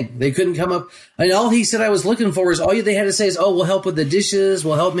one thing. They couldn't come up. And all he said I was looking for is all they had to say is, oh, we'll help with the dishes.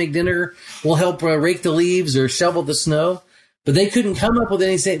 We'll help make dinner. We'll help rake the leaves or shovel the snow. But they couldn't come up with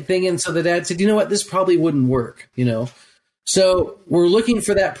anything. And so the dad said, you know what? This probably wouldn't work, So we're looking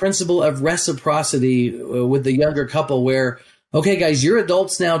for that principle of reciprocity with the younger couple where, okay, guys, you're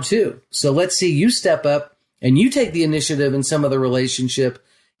adults now too. So let's see you step up and you take the initiative in some of the relationship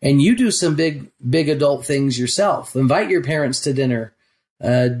and you do some big adult things yourself. Invite your parents to dinner.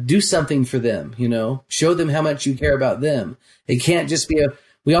 Do something for them, show them how much you care about them. It can't just be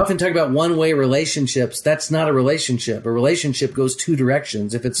we often talk about one-way relationships. That's not a relationship. A relationship goes two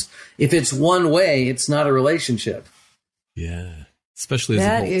directions. If it's one way, it's not a relationship. Yeah. Especially as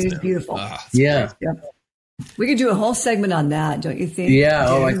that adults is now. beautiful. Yeah. Yep. We could do a whole segment on that, don't you think? Yeah.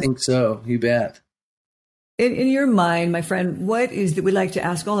 Oh, I think so. You bet. In your mind, my friend, what is that we like to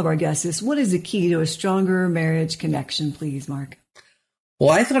ask all of our guests is, what is the key to a stronger marriage connection, please, Mark? Well,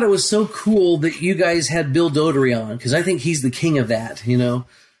 I thought it was so cool that you guys had Bill Doherty on, because I think he's the king of that,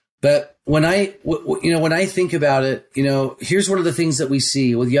 But when I think about it, here's one of the things that we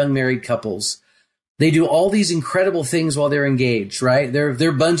see with young married couples. They do all these incredible things while they're engaged, right? They're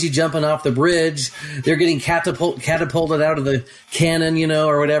bungee jumping off the bridge. They're getting catapulted out of the cannon,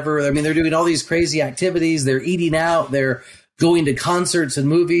 or whatever. I mean, they're doing all these crazy activities. They're eating out. They're going to concerts and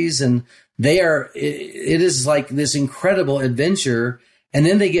movies, and it is like this incredible adventure. And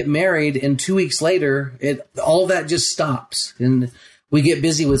then they get married, and 2 weeks later, all that just stops. And we get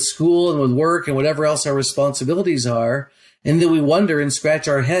busy with school and with work and whatever else our responsibilities are. And then we wonder and scratch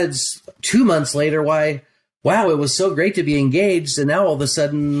our heads 2 months later why, wow, it was so great to be engaged. And now all of a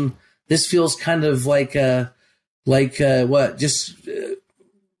sudden, this feels kind of like what? Just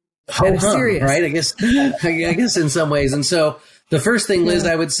serious, right? I guess in some ways. And so the first thing, Liz,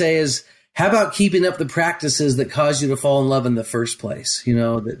 I would say is, how about keeping up the practices that cause you to fall in love in the first place?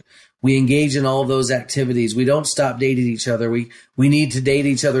 That we engage in all of those activities. We don't stop dating each other. We need to date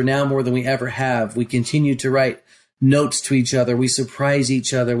each other now more than we ever have. We continue to write notes to each other. We surprise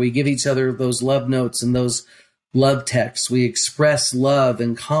each other. We give each other those love notes and those love texts. We express love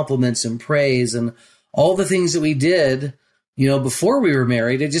and compliments and praise and all the things that we did, before we were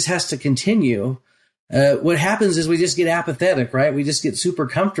married. It just has to continue. What happens is we just get apathetic, right? We just get super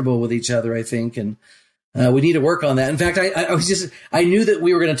comfortable with each other, I think. And we need to work on that. In fact, I knew that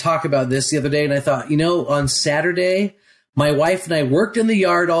we were going to talk about this the other day. And I thought, on Saturday, my wife and I worked in the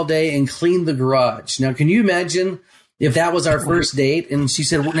yard all day and cleaned the garage. Now, can you imagine if that was our first date? And she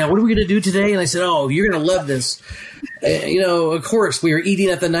said, well, now what are we going to do today? And I said, oh, you're going to love this. Of course, we were eating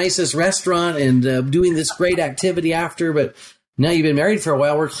at the nicest restaurant and doing this great activity after, but now you've been married for a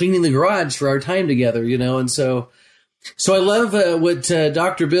while. We're cleaning the garage for our time together, and so I love what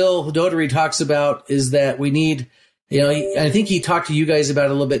Dr. Bill Doherty talks about is that we need, I think he talked to you guys about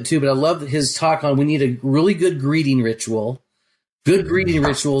it a little bit too, but I love his talk on we need a really good greeting ritual. Good greeting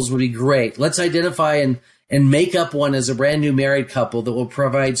rituals would be great. Let's identify and make up one as a brand new married couple that will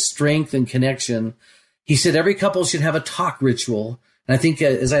provide strength and connection. He said every couple should have a talk ritual. And I think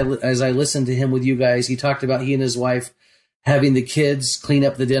as I listened to him with you guys, he talked about he and his wife having the kids clean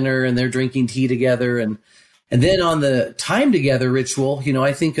up the dinner and they're drinking tea together. And then on the time together ritual,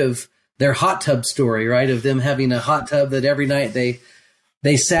 I think of their hot tub story, right? Of them having a hot tub that every night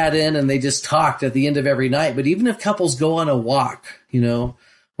they sat in and they just talked at the end of every night. But even if couples go on a walk,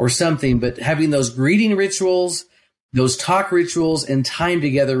 or something, but having those greeting rituals, those talk rituals and time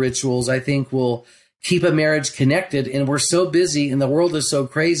together rituals, I think will keep a marriage connected. And we're so busy and the world is so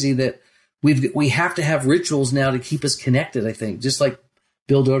crazy that we have to have rituals now to keep us connected, I think, just like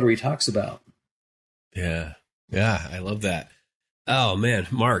Bill Doherty talks about. Yeah. Yeah. I love that. Oh man,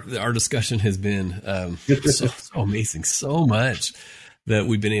 Mark, our discussion has been so amazing. So much that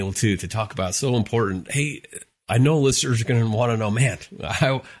we've been able to talk about. So important. Hey, I know listeners are going to want to know, man,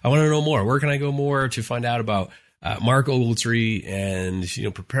 I want to know more. Where can I go more to find out about Mark Ogletree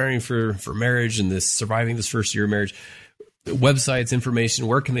and, preparing for marriage and surviving this first year of marriage? Websites, information,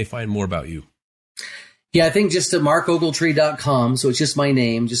 where can they find more about you? Yeah, I think just at markogletree.com. So it's just my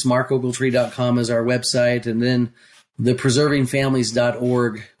name, just markogletree.com is our website. And then the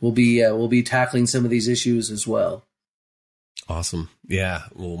preservingfamilies.org will be tackling some of these issues as well. Awesome. Yeah.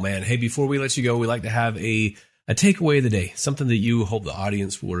 Well, man, hey, before we let you go, we like to have a takeaway of the day, something that you hope the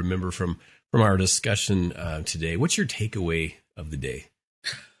audience will remember from our discussion today. What's your takeaway of the day?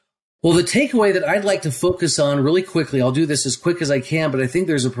 Well, the takeaway that I'd like to focus on really quickly, I'll do this as quick as I can, but I think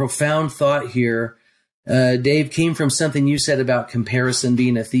there's a profound thought here. Dave, came from something you said about comparison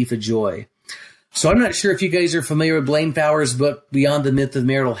being a thief of joy. So I'm not sure if you guys are familiar with Blaine Fowler's book, Beyond the Myth of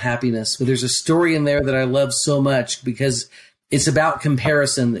Marital Happiness, but there's a story in there that I love so much because it's about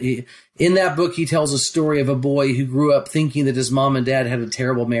comparison. In that book, he tells a story of a boy who grew up thinking that his mom and dad had a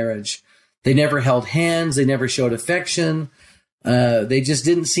terrible marriage. They never held hands. They never showed affection. They just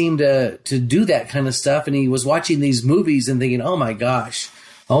didn't seem to do that kind of stuff. And he was watching these movies and thinking, oh my gosh,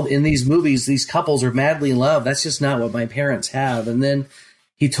 in these movies, these couples are madly in love. That's just not what my parents have. And then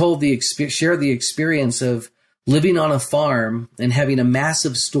he shared the experience of living on a farm and having a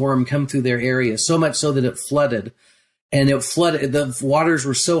massive storm come through their area, so much so that it flooded. And the waters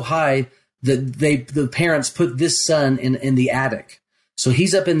were so high that the parents put this son in the attic. So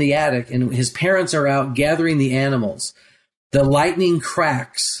he's up in the attic, and his parents are out gathering the animals. The lightning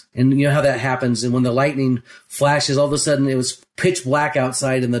cracks, and you know how that happens. And when the lightning flashes, all of a sudden it was pitch black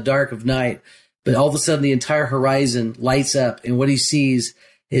outside in the dark of night. But all of a sudden the entire horizon lights up, and what he sees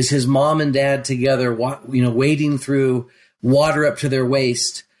is his mom and dad together, wading through water up to their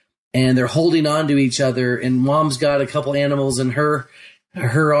waist, and they're holding on to each other. And mom's got a couple animals in her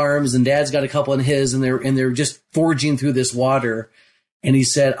arms, and dad's got a couple in his, and they're just forging through this water. And he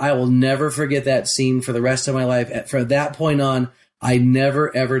said, I will never forget that scene for the rest of my life. From that point on, I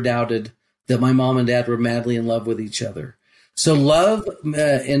never, ever doubted that my mom and dad were madly in love with each other. So love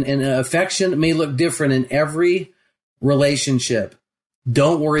and affection may look different in every relationship.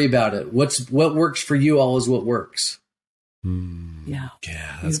 Don't worry about it. What works for you all is what works. Yeah.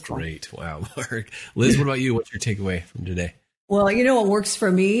 Yeah, that's great. Wow, Mark. Liz, what about you? What's your takeaway from today? Well, what works for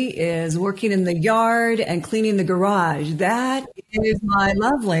me is working in the yard and cleaning the garage. That is my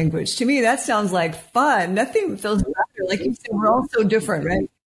love language. To me, that sounds like fun. Nothing feels better. Like you said, we're all so different, right?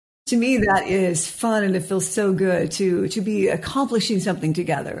 To me, that is fun, and it feels so good to be accomplishing something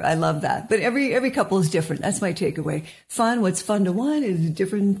together. I love that. But every couple is different. That's my takeaway. Fun, what's fun to one is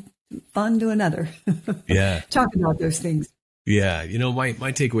different fun to another. Yeah. Talk about those things. Yeah.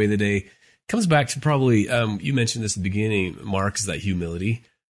 My takeaway of the day comes back to probably, you mentioned this at the beginning, Mark, is that humility.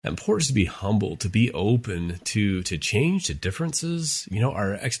 Important to be humble, to be open to change, to differences,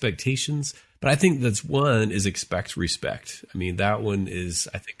 our expectations. But I think that's one is expect respect. I mean, that one is,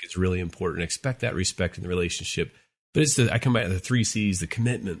 I think it's really important. Expect that respect in the relationship. But I come back to the 3 C's, the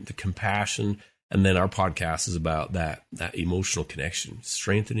commitment, the compassion. And then our podcast is about that emotional connection,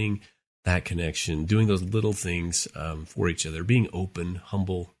 strengthening that connection, doing those little things for each other, being open,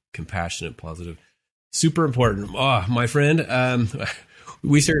 humble, compassionate, positive. Super important. Oh, my friend,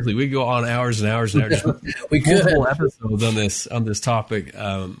 we could go on hours and hours and hours. We could whole episodes on this topic.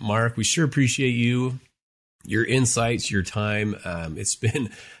 Mark, we sure appreciate your insights, your time. It's been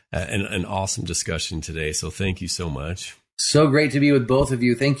an awesome discussion today. So thank you so much. So great to be with both of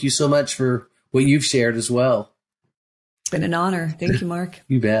you. Thank you so much for what you've shared as well. It's been an honor. Thank you, Mark.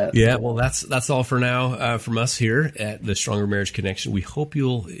 You bet. Yeah, well, that's all for now from us here at the Stronger Marriage Connection. We hope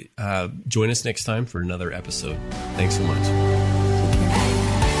you'll join us next time for another episode. Thanks so much.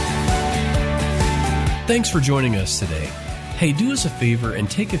 Thanks for joining us today. Hey, do us a favor and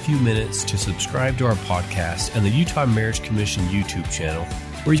take a few minutes to subscribe to our podcast and the Utah Marriage Commission YouTube channel,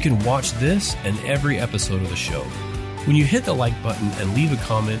 where you can watch this and every episode of the show. When you hit the like button and leave a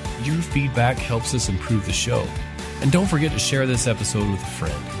comment, your feedback helps us improve the show. And don't forget to share this episode with a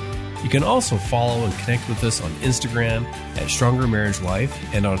friend. You can also follow and connect with us on Instagram at Stronger Marriage Life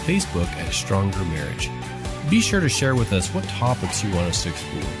and on Facebook at Stronger Marriage. Be sure to share with us what topics you want us to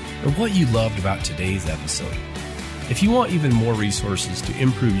explore or what you loved about today's episode. If you want even more resources to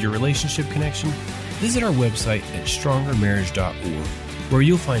improve your relationship connection, visit our website at strongermarriage.org, where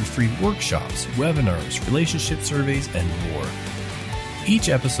you'll find free workshops, webinars, relationship surveys, and more. Each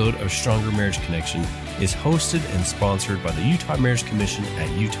episode of Stronger Marriage Connection is hosted and sponsored by the Utah Marriage Commission at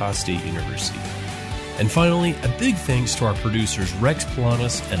Utah State University. And finally, a big thanks to our producers Rex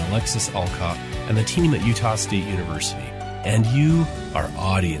Polanis and Alexis Alcott and the team at Utah State University. And you, our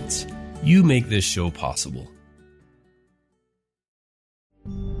audience, you make this show possible.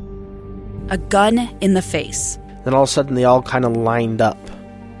 A gun in the face. Then all of a sudden they all kind of lined up.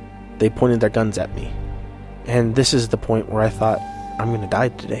 They pointed their guns at me. And this is the point where I thought, I'm going to die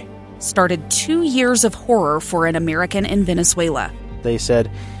today. Started 2 years of horror for an American in Venezuela. They said,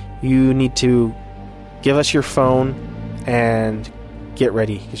 you need to give us your phone and get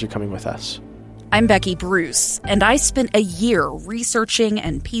ready because you're coming with us. I'm Becky Bruce, and I spent a year researching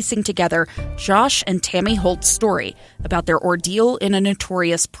and piecing together Josh and Tammy Holt's story about their ordeal in a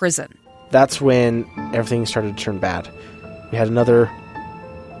notorious prison. That's when everything started to turn bad. We had another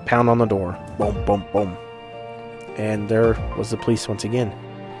pound on the door. Boom, boom, boom. And there was the police once again.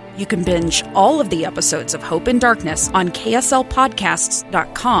 You can binge all of the episodes of Hope in Darkness on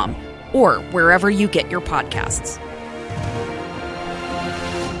KSLpodcasts.com or wherever you get your podcasts.